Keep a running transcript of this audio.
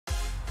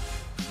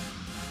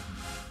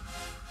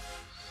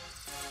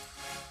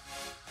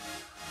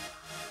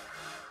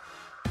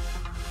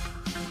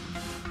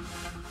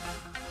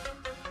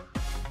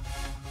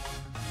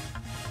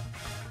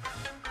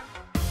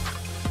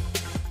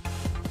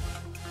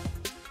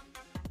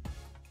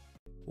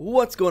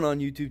What's going on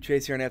YouTube?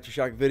 Chase here on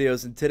Aftershock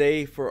videos, and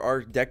today for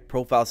our deck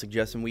profile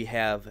suggestion we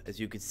have, as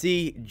you can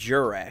see,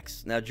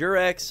 Jurracs. Now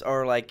Jurracs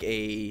are like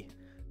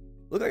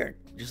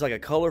just like a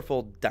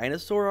colorful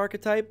dinosaur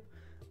archetype.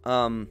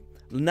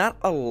 Not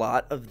a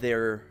lot of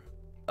their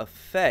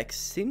effects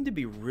seem to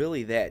be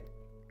really that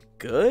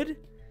good,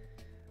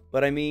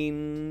 but I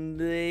mean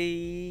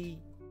they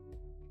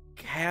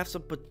have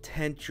some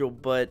potential,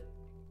 but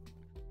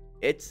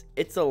it's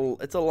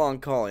a long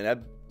calling.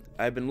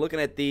 I've been looking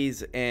at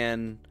these,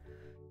 and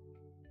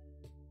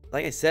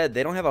like I said,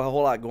 they don't have a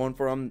whole lot going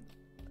for them.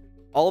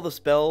 All the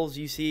spells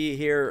you see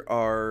here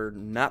are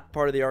not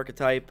part of the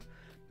archetype.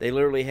 They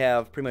literally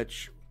have pretty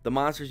much the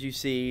monsters you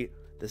see,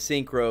 the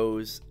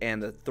synchros,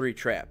 and the 3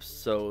 traps.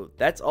 So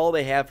that's all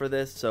they have for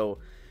this. So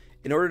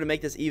in order to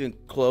make this even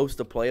close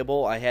to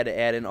playable, I had to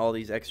add in all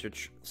these extra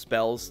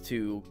spells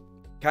to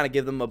kind of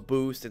give them a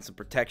boost and some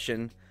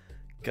protection,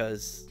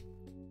 because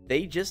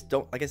they just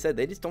don't, like I said,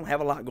 they just don't have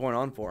a lot going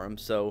on for them.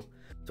 So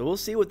we'll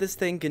see what this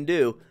thing can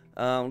do.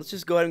 Let's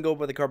just go ahead and go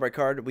over the card by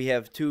card. We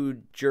have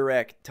 2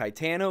 Jurrac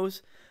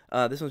Titanos.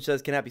 This one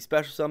says cannot be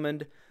special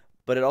summoned,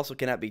 but it also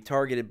cannot be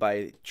targeted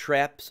by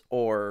traps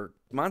or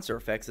monster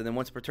effects. And then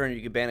once per turn,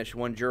 you can banish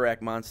 1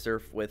 Jurrac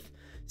monster with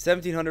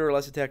 1700 or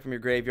less attack from your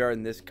graveyard,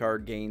 and this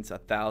card gains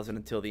 1000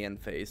 until the end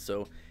phase.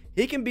 So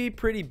he can be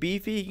pretty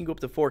beefy. He can go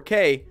up to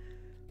 4K.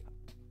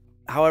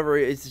 However,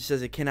 it just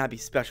says it cannot be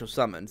special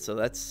summoned, so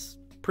that's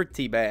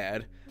pretty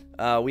bad.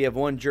 We have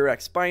 1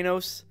 Jurrac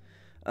Spinos.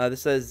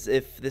 This says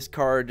if this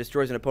card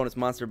destroys an opponent's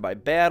monster by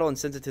battle and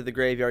sends it to the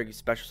graveyard, you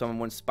special summon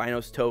 1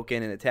 Spinos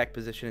token in attack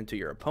position into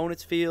your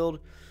opponent's field.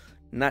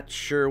 Not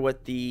sure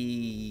what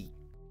the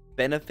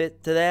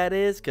benefit to that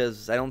is,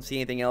 because I don't see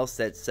anything else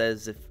that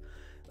says if,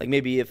 like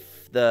maybe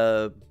if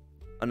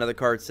another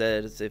card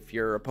says if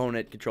your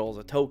opponent controls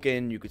a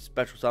token, you could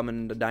special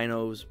summon the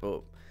Dinos,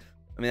 but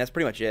I mean that's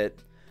pretty much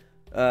it.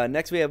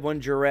 Next we have 1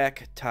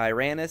 Jurrac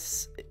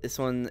Tyrannus. This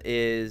one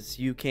is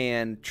you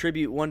can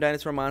tribute 1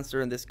 dinosaur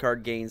monster, and this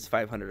card gains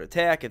 500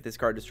 attack. If this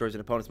card destroys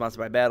an opponent's monster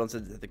by battle and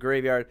sends it to the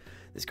graveyard,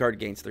 this card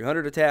gains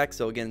 300 attack.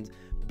 So again,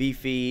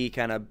 beefy,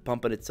 kind of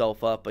pumping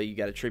itself up, but you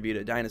got to tribute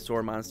a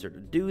dinosaur monster to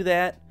do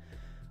that.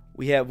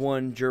 We have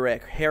 1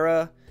 Jurrac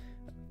Hera.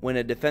 When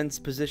a defense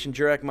position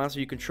Jurrac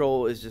monster you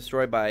control is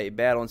destroyed by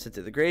battle and sent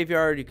to the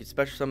graveyard, you can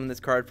special summon this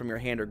card from your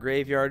hand or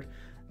graveyard.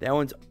 That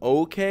one's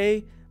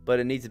okay, but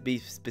it needs to be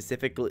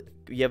specifically,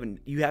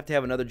 you have to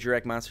have another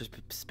Jurrac monster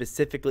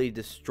specifically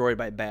destroyed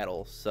by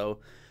battle.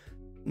 So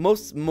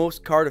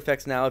most card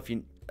effects now, if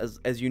you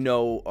as you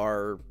know,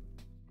 are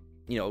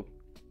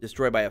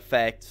destroyed by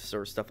effects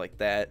or stuff like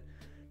that.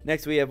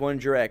 Next we have 1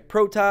 Jurrac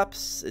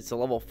Protops. It's a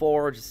level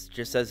 4.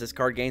 Just says this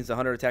card gains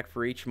 100 attack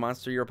for each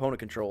monster your opponent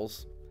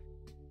controls.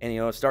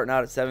 And starting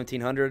out at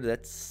 1700,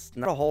 that's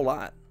not a whole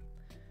lot.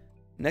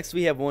 Next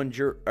we have 2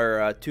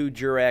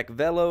 Jurrac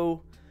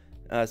Velo.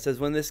 Says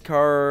when this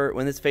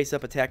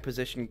face-up attack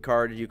position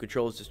card you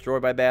control is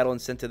destroyed by battle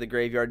and sent to the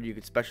graveyard, you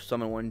can special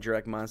summon 1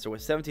 Jurrac monster with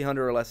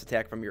 1700 or less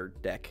attack from your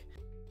deck.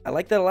 I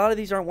like that a lot of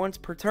these aren't once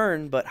per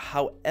turn, but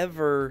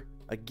however,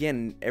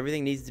 again,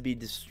 everything needs to be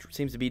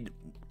seems to be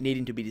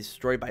needing to be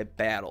destroyed by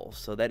battle,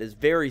 so that is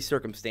very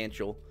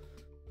circumstantial.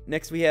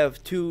 Next we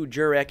have 2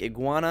 Jurrac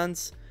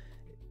Iguanons.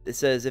 It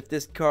says if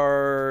this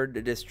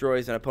card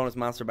destroys an opponent's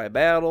monster by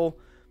battle,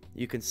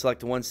 you can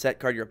select 1 set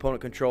card your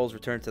opponent controls,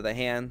 return to the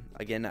hand.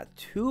 Again, not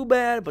too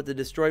bad, but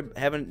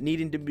the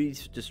needing to be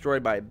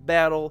destroyed by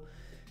battle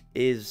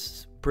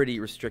is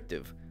pretty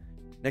restrictive.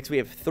 Next, we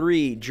have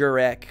 3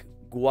 Jurrac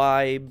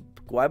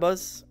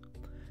Guaibas.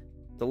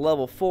 The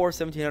level 4,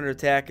 1700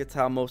 attack. It's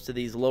how most of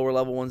these lower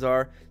level ones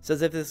are. It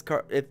says if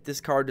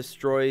this card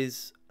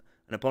destroys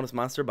an opponent's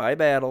monster by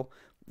battle,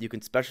 you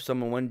can special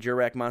summon 1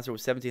 Jurrac monster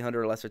with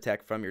 1700 or less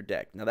attack from your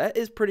deck. Now that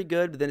is pretty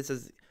good, but then it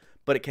says,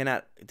 but it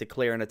cannot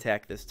declare an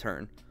attack this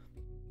turn.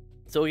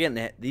 So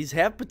again, these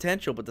have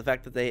potential, but the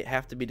fact that they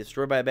have to be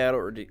destroyed by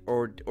battle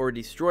or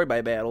destroyed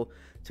by battle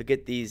to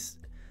get these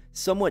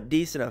somewhat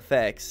decent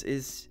effects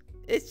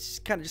it's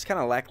kind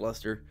of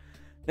lackluster.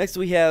 Next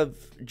we have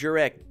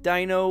Jurrac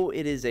Dino.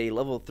 It is a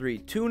level 3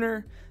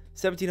 tuner,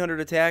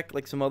 1700 attack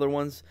like some other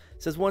ones.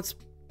 It says once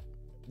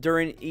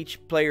during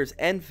each player's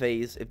end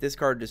phase, if this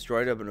card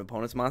destroyed an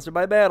opponent's monster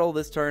by battle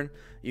this turn,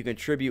 you can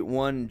tribute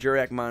 1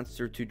 Jurrac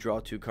monster to draw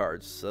 2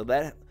 cards. So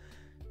that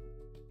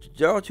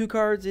draw 2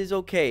 cards is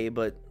okay,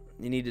 but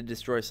you need to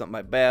destroy something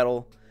by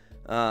battle.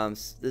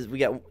 We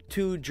got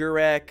 2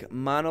 Jurrac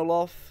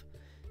Monoloth.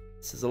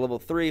 This is a level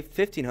 3,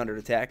 1500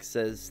 attack. It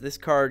says this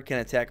card can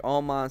attack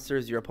all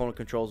monsters your opponent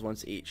controls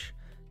once each.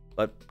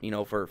 But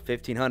for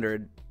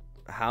 1500,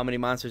 how many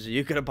monsters are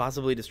you going to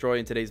possibly destroy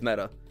in today's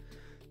meta?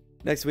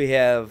 Next we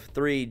have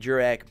 3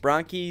 Jurrac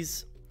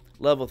Bronchies,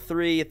 level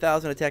 3,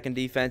 1000 attack and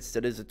defense.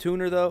 That is a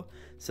tuner though.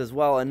 It says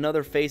while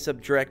another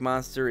face-up Jurrac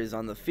monster is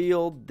on the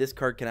field, this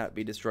card cannot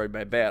be destroyed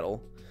by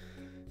battle.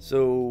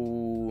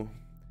 So,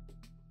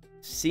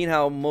 seeing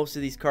how most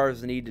of these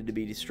cards needed to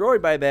be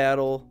destroyed by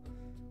battle,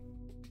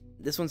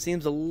 this one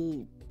seems a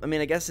little, I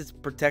mean, I guess it's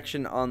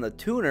protection on the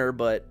tuner,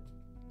 but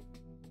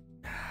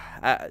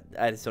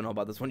I just don't know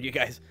about this one, you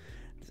guys.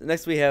 So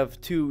next we have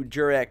 2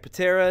 Jurrac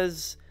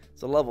Pateras.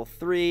 It's a level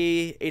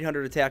 3,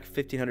 800 attack,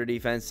 1500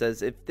 defense.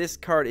 Says if this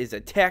card is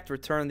attacked,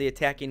 return the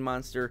attacking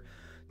monster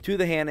to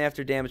the hand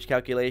after damage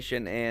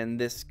calculation, and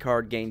this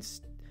card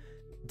gains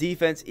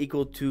defense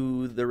equal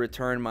to the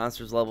return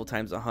monster's level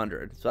times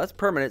 100. So that's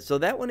permanent. So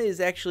that one is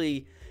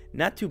actually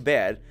not too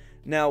bad.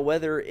 Now,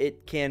 whether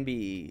it can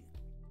be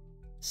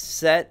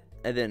set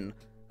and then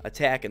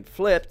attack and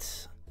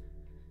flipped,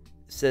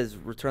 says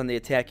return the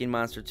attacking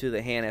monster to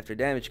the hand after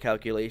damage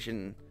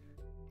calculation.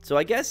 So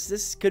I guess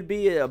this could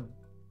be a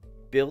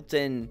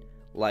built-in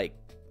like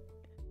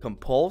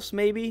compulse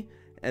maybe,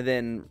 and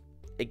then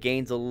it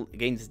gains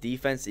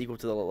defense equal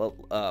to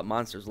the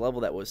monster's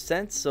level that was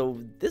sent. So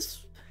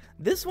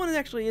this one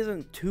actually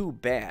isn't too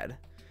bad.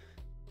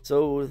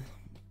 So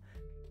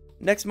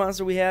next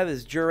monster we have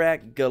is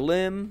Jurrac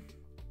Galim.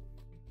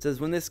 It says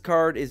when this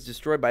card is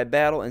destroyed by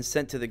battle and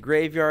sent to the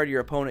graveyard,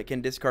 your opponent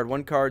can discard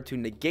 1 card to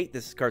negate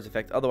this card's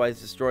effect, otherwise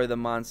destroy the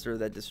monster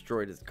that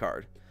destroyed its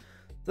card.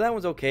 So that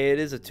one's okay. It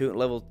is a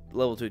level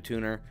 2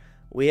 tuner.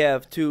 We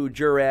have 2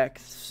 Jurrac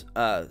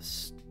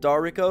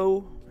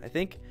Starico, I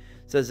think.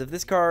 It says if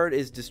this card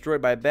is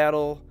destroyed by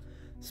battle,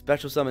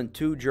 special summon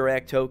 2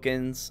 Jurrac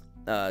tokens.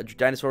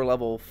 Dinosaur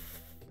level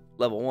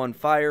 1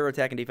 fire,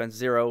 attack and defense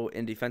 0.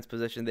 In defense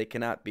position, they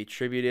cannot be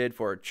tributed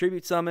for a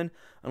tribute summon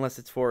unless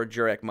it's for a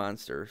Jurrac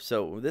monster.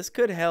 So this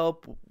could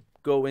help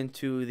go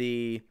into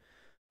the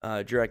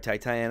Jurrac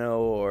Titano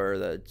or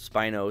the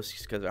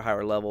Spinos because they're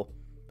higher level.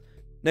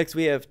 Next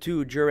we have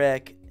 2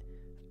 Jurrac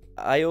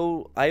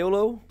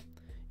Iolo.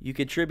 You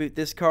can tribute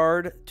this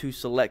card to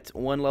select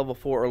 1 level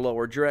 4 or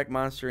lower Jurrac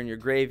monster in your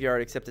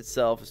graveyard, except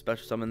itself, a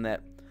special summon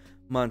that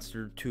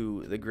monster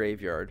to the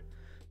graveyard.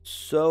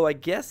 So I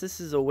guess this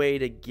is a way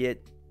to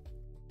get,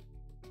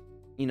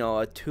 you know,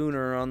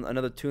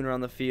 another tuner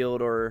on the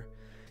field, or,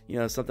 you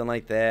know, something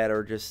like that,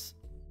 or just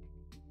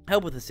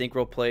help with the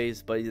synchro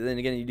plays. But then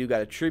again, you do got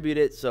to tribute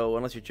it. So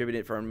unless you tribute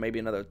it for maybe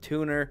another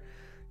tuner,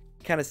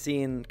 kind of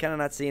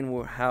not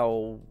seeing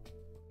how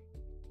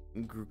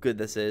good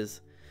this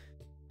is.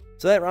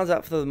 So that rounds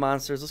out for the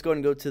monsters. Let's go ahead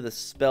and go to the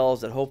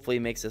spells that hopefully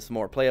makes this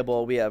more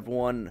playable. We have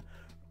 1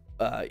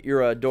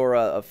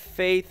 Uradora of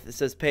Faith. It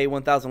says pay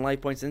 1,000 life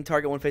points and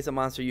target 1 face-up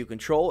monster you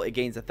control. It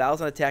gains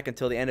 1,000 attack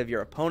until the end of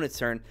your opponent's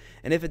turn,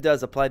 and if it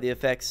does, apply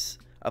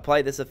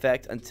this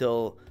effect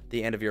until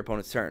the end of your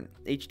opponent's turn.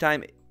 Each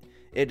time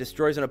it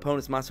destroys an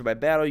opponent's monster by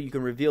battle, you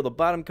can reveal the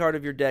bottom card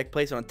of your deck,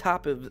 place it on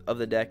top of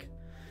the deck,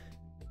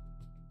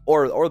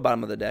 or the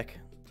bottom of the deck.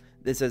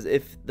 This says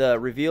if the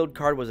revealed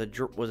card was a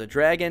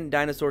dragon,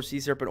 dinosaur,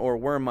 sea serpent, or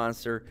worm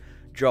monster,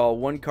 draw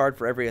 1 card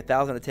for every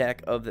 1,000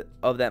 attack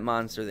of that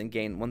monster, then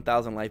gain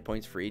 1,000 life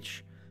points for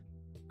each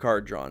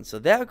card drawn. So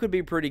that could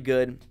be pretty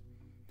good.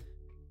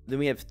 Then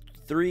we have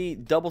 3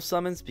 double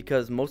summons,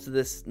 because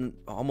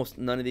almost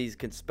none of these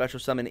can special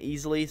summon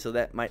easily, so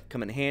that might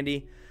come in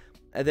handy.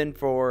 And then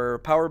for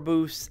power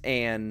boosts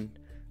and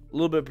a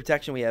little bit of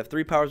protection, we have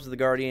 3 powers of the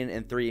Guardian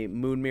and 3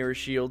 moon mirror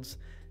shields.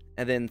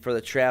 And then for the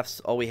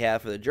traps, all we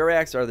have for the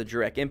Jurracs are the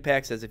Jurrac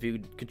impacts, as if you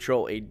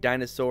control a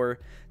dinosaur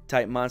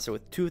type monster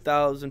with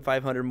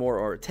 2,500 more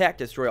or attack,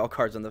 destroy all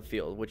cards on the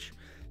field, which,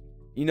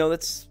 you know,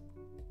 that's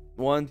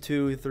 1,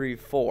 2, 3,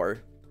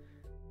 4.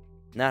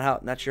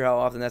 Not sure how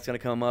often that's going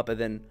to come up. And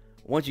then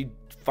once you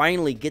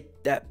finally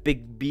get that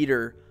big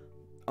beater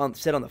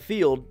set on the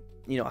field,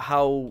 you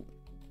know,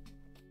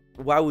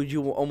 why would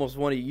you almost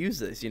want to use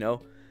this, you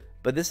know?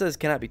 But this says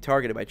cannot be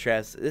targeted by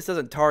traps. This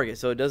doesn't target,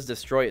 so it does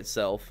destroy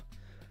itself.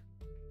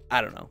 I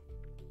don't know.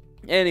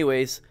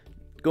 Anyways,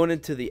 going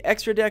into the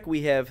extra deck,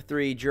 we have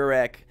 3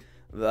 Jurrac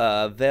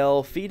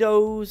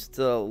Velfidos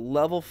to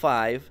level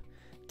 5.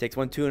 Takes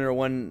 1 tuner,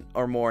 1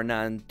 or more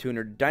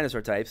non-tuner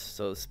dinosaur types,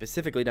 so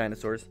specifically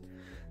dinosaurs.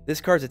 This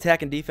card's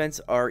attack and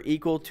defense are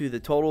equal to the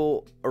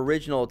total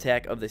original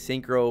attack of the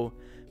synchro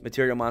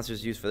material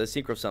monsters used for the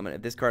synchro summon.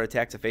 If this card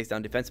attacks a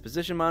face-down defense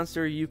position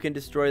monster, you can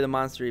destroy the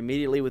monster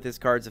immediately with this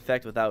card's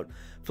effect without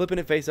flipping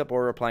it face-up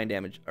or applying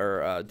damage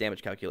or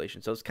damage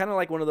calculation. So it's kind of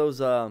like one of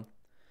those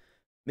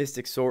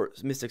Mystic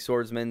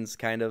Swordsman's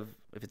kind of.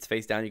 If it's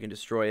face down, you can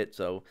destroy it.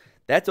 So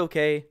that's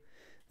okay.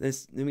 Then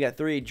we got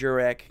 3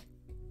 Jurrac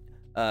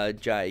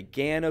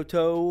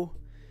Giganoto.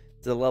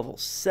 It's a level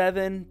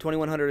 7,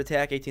 2,100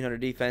 attack, 1,800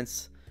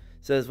 defense.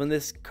 Says when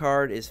this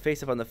card is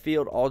face up on the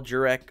field, all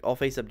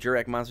face up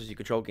Jurrac monsters you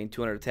control gain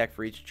 200 attack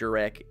for each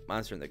Jurrac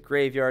monster in the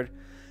graveyard.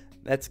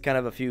 That's kind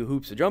of a few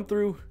hoops to jump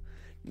through.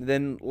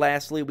 Then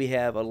lastly, we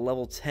have a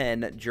level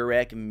 10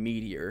 Jurrac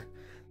Meteor.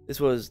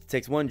 This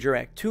takes 1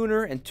 Jurrac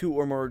tuner and 2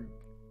 or more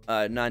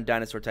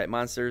non-dinosaur type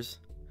monsters,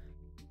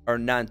 or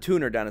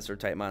non-tuner dinosaur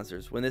type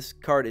monsters. When this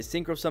card is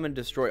synchro summoned,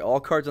 destroy all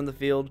cards on the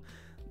field.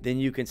 Then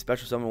you can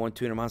special summon 1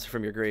 tuner monster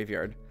from your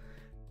graveyard.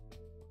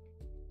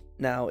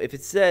 Now, if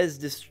it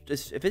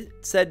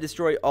said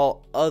destroy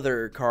all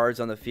other cards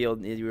on the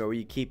field, where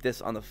you keep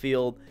this on the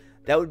field,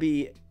 that would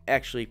be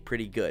actually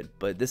pretty good.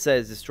 But this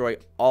says destroy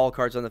all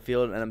cards on the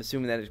field, and I'm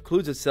assuming that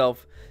includes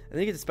itself. And then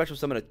you get to special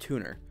summon a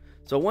tuner.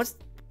 So once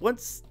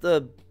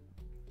the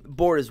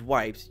board is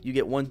wiped, you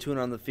get one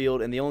tuner on the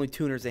field, and the only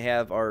tuners they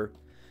have are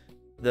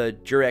the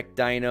Jurrac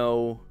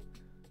Dino,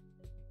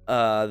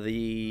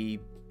 the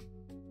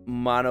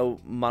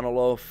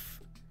Monoloth.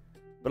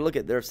 But look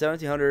at, they're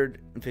 1700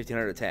 and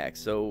 1500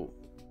 attacks, so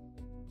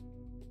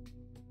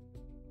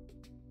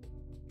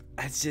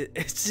I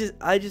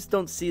just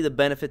don't see the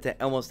benefit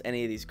to almost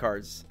any of these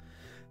cards.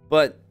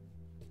 But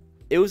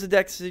it was a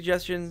deck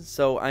suggestion,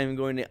 so I'm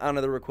going to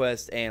honor the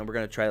request, and we're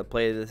going to try to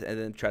play this and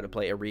then try to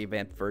play a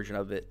revamped version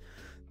of it.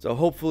 So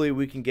hopefully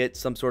we can get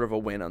some sort of a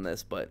win on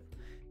this. But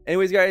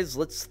anyways, guys,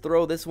 let's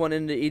throw this one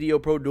into EDO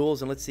Pro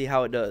Duels and let's see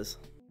how it does.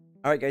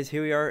 Alright guys,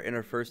 here we are in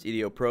our first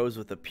EDO Pros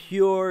with a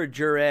pure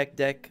Jurrac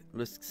deck.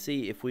 Let's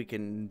see if we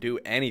can do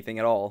anything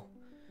at all.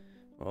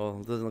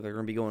 Well, it doesn't look like we're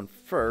going to be going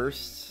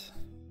first.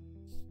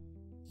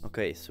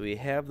 Okay, so we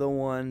have the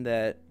one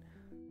that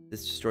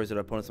this destroys an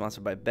opponent's monster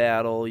by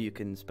battle. You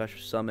can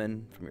special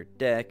summon from your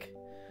deck.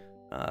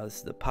 This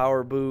is the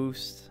power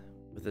boost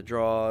with the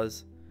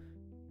draws.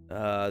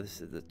 This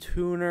is the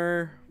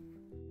tuner.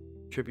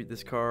 Tribute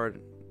this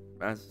card.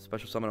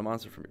 Special summon a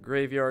monster from your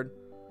graveyard.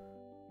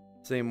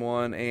 Same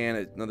one,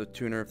 and another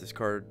tuner. If this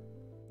card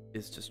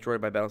is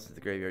destroyed by battle to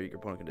the graveyard, your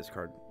opponent can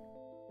discard.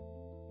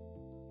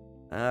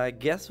 I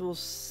guess we'll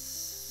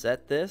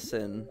set this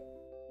and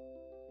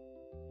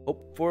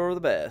hope for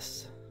the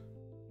best.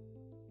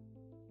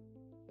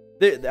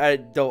 I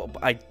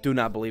do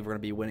not believe we're going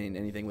to be winning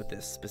anything with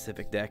this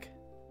specific deck.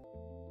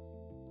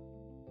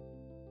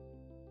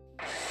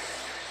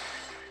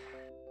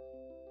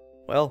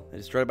 Well, it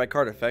destroyed by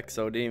card effect,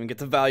 so it didn't even get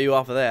the value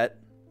off of that.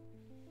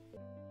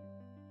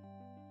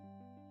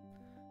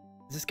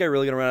 Is this guy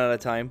really going to run out of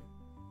time?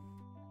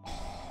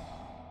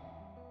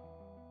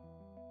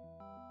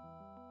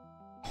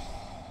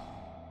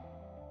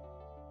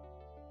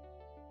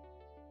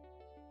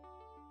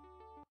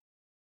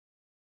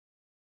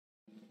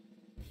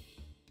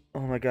 Oh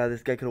my god,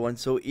 this guy could have won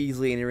so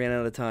easily and he ran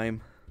out of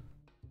time.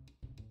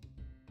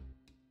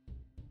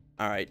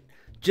 Alright,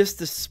 just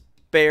to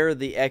spare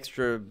the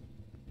extra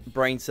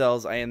brain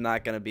cells, I am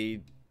not going to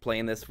be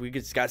playing this. We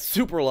just got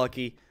super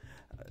lucky.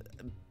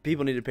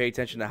 People need to pay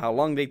attention to how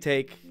long they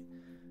take.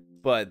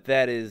 But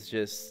that is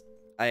just,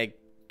 I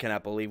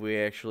cannot believe we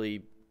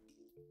actually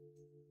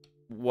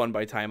won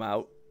by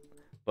timeout.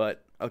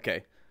 But,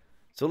 okay.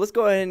 So let's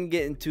go ahead and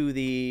get into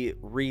the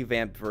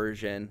revamped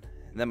version.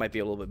 That might be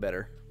a little bit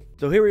better.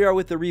 So here we are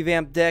with the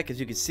revamped deck. As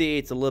you can see,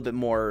 it's a little bit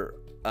more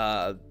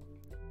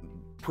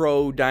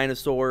pro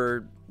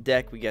dinosaur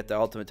deck. We got the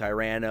Ultimate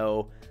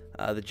Tyranno,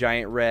 the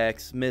Giant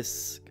Rex,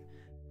 Miss,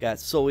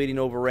 got Soul Eating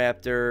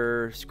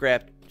Oviraptor,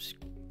 Scrap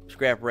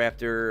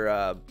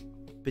Raptor,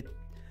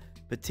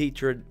 Petite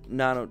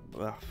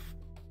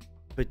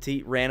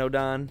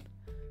Ranodon.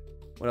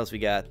 What else we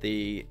got?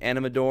 The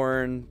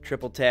Animadorn,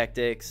 Triple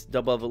Tactics,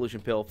 Double Evolution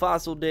Pill,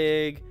 Fossil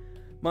Dig,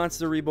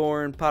 Monster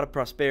Reborn, Pot of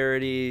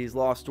Prosperities,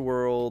 Lost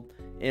World,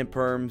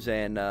 Imperms,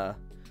 and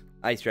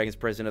Ice Dragon's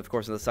Prison. Of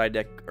course, on the side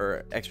deck,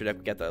 or extra deck,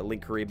 we got the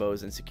Link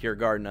Karibos and Secure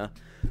Gardena.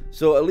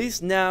 So at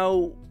least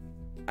now,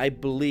 I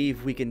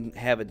believe we can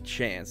have a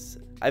chance.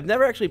 I've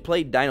never actually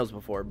played Dinos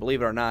before,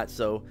 believe it or not,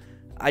 so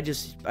I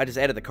just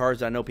added the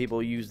cards I know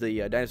people use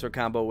the dinosaur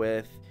combo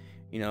with.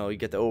 You know, you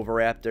get the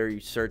Oviraptor, you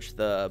search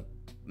the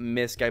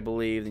Misk, I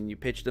believe, then you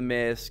pitch the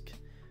Misk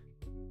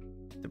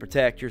to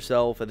protect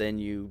yourself, and then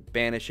you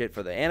banish it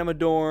for the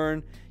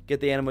Animadorn, get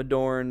the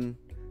Animadorn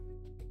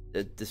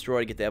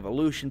destroyed, get the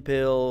Evolution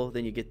Pill,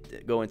 then you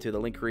go into the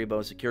Link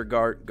Karibo, Secure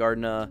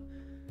Gardena,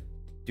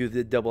 do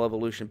the Double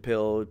Evolution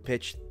Pill,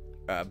 pitch,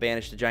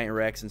 banish the Giant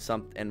Rex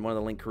and one of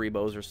the Link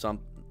Karibos, or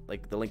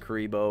like the Link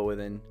Karibo,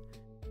 and then,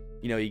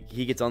 you know,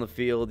 he gets on the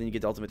field, and you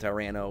get the Ultimate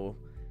Tyranno.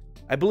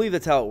 I believe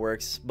that's how it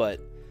works, but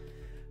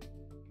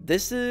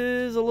this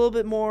is a little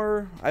bit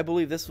more. I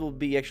believe this will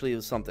be actually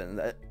something.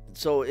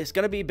 So it's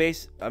gonna be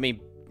based. I mean,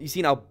 you've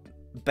seen how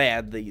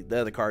bad the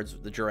other cards,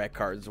 the Jurrac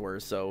cards,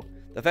 were. So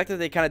the fact that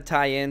they kind of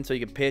tie in, so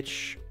you can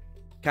pitch,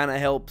 kind of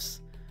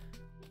helps.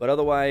 But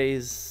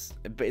otherwise,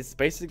 it's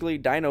basically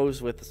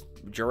Dinos with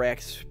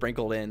Jurrac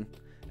sprinkled in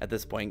at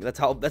this point. That's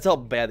how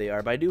bad they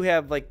are. But I do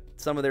have like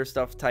some of their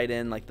stuff tied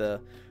in, like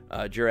the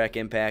Jurrac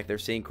Impact, their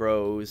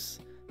Synchros,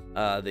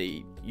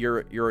 the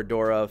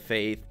Eurodora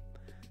Faith.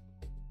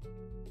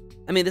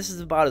 I mean, this is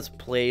about as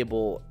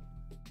playable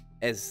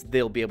as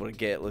they'll be able to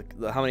get. Look,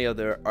 how many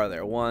other are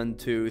there? 1,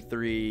 2,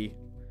 3,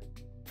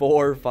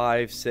 4,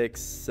 5,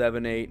 6,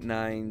 7, 8,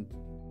 9,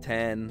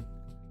 10,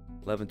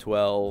 11,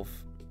 12.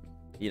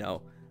 You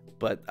know,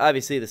 but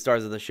obviously the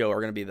stars of the show are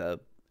going to be the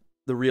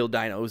real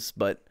Dinos.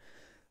 But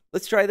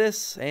let's try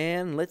this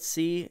and let's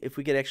see if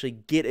we could actually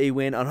get a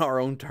win on our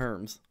own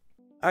terms.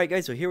 Alright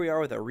guys, so here we are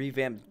with a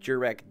revamped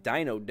Jurrac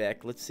Dino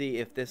deck. Let's see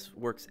if this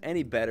works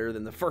any better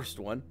than the first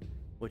one,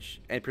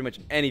 and pretty much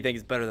anything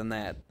is better than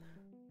that.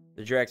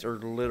 The Jurracs are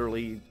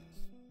literally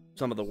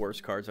some of the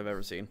worst cards I've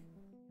ever seen.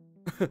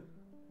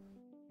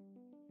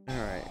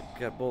 Alright,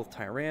 got both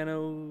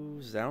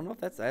Tyrannos. I don't know if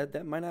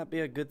that might not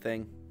be a good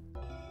thing.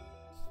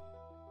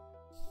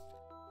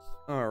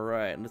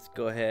 Alright, let's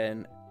go ahead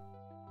and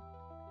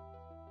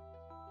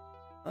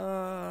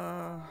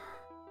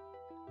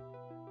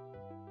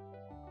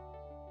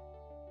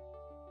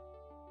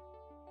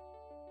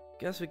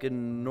Guess we could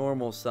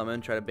normal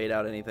summon, try to bait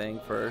out anything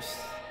first.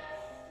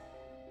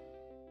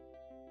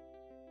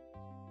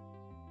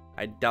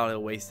 I doubt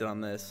he'll waste it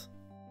on this.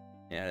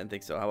 Yeah, I didn't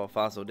think so. How about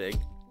Fossil Dig?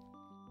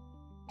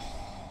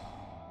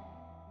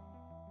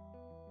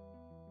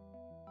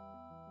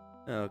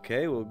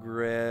 Okay, we'll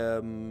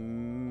grab...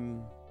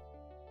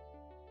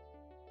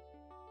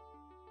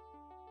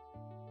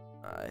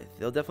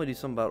 they'll definitely do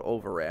something about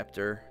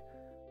Overraptor.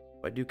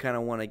 I do kind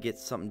of want to get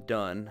something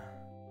done.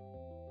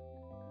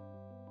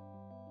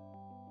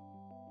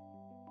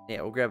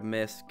 Yeah, we'll grab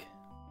Misk.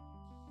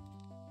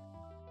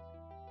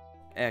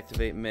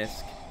 Activate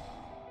Misk.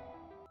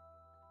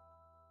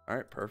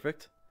 Alright,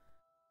 perfect.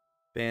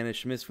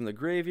 Banish Misk from the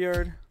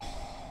graveyard.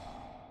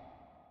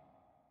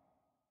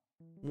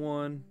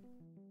 1.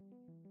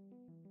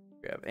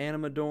 Grab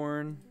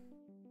Animadorn.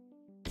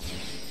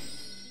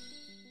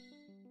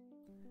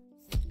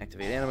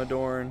 Activate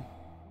Animadorn.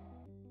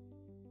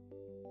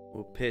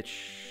 We'll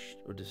pitch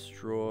or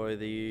destroy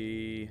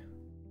the...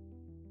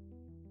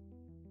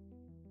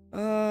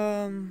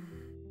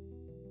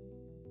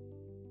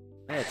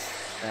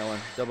 That's that one.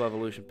 Double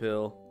Evolution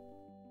Pill.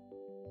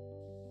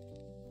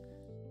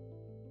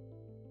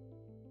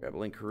 Grab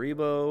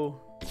Linkuriboh.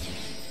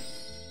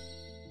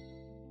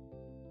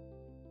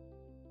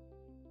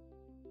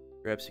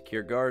 Grab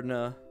Secure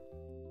Gardena.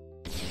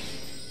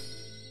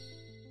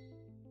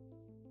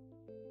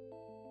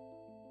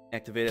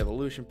 Activate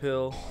Evolution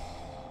Pill.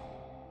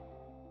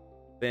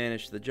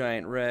 Banish the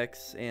Giant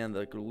Rex and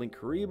the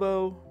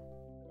Linkuriboh.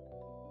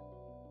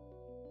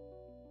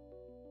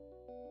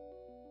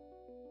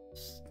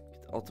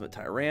 Get the Ultimate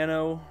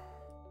Tyranno.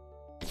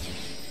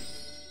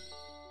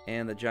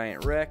 And the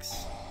Giant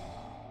Rex.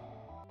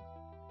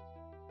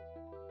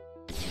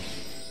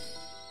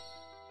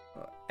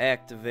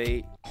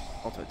 Activate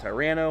Ultimate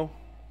Tyranno.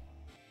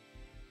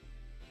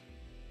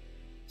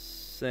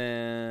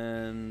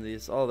 Send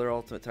these other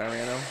Ultimate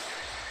Tyranno.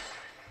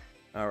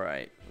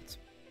 Alright, let's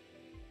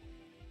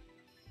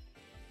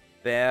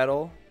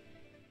battle.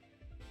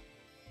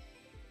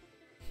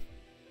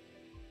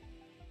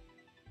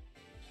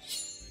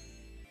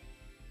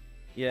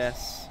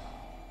 Yes.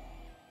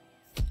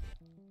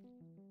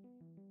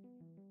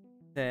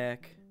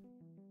 Attack.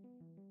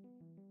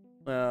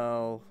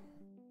 Well...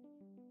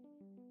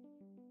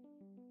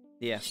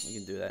 yeah, we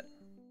can do that.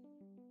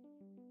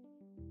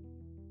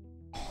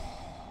 I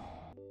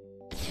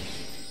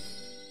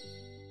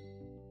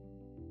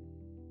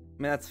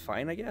mean, that's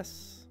fine, I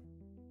guess.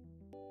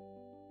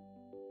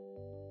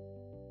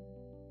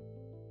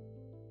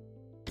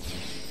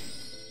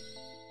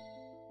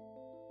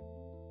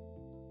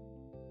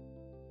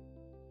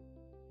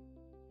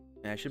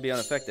 Yeah, I should be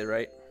unaffected,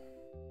 right?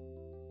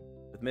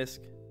 With Misk.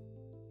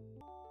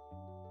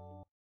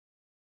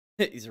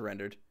 He's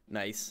surrendered.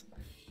 Nice.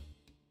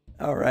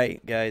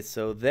 Alright, guys,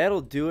 so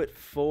that'll do it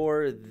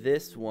for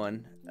this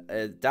one.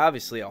 It's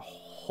obviously a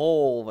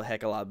whole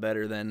heck of a lot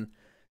better than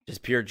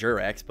just pure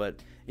Jurracs,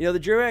 but you know the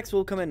Jurracs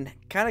will come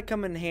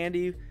in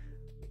handy,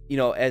 you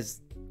know, as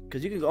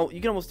because you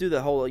can almost do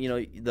the whole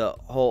the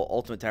whole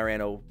Ultimate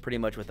Tyranno pretty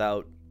much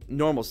without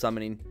normal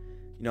summoning,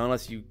 you know,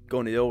 unless you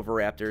go into the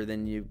Overraptor,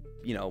 then you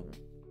know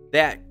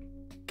that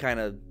kind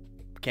of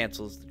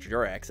cancels the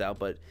Jurracs out.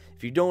 But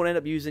if you don't end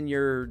up using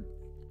your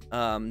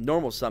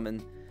normal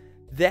summon,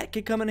 that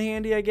could come in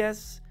handy, I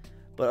guess.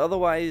 But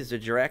otherwise, the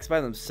Jurracs by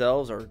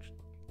themselves are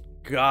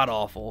god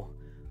awful.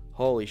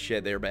 Holy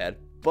shit, they're bad.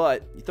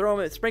 But you throw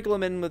them, sprinkle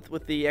them in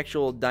with the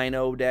actual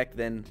Dino deck,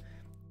 then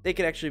they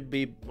could actually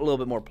be a little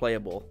bit more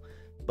playable.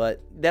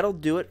 But that'll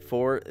do it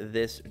for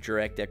this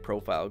Jurrac deck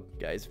profile,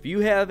 guys. If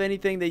you have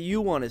anything that you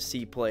want to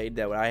see played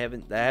that I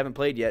haven't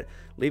played yet,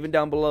 leave it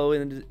down below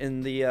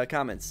in the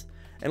comments,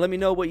 and let me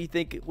know what you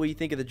think of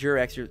the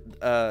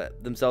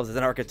Jurracs themselves as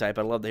an archetype.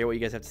 I'd love to hear what you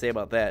guys have to say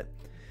about that.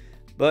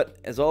 But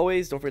as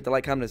always, don't forget to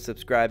like, comment, and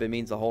subscribe. It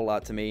means a whole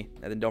lot to me.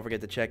 And then don't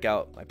forget to check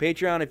out my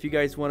Patreon if you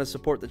guys want to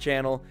support the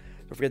channel.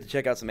 Don't forget to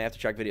check out some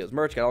Aftershock videos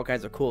merch. Got all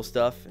kinds of cool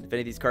stuff. And if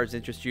any of these cards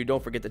interest you,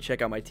 don't forget to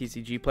check out my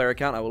TCGPlayer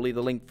account. I will leave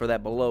the link for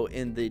that below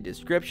in the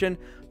description.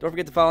 Don't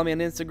forget to follow me on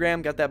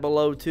Instagram. Got that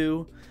below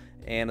too.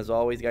 And as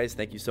always, guys,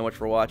 thank you so much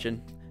for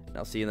watching. And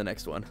I'll see you in the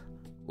next one.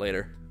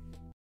 Later.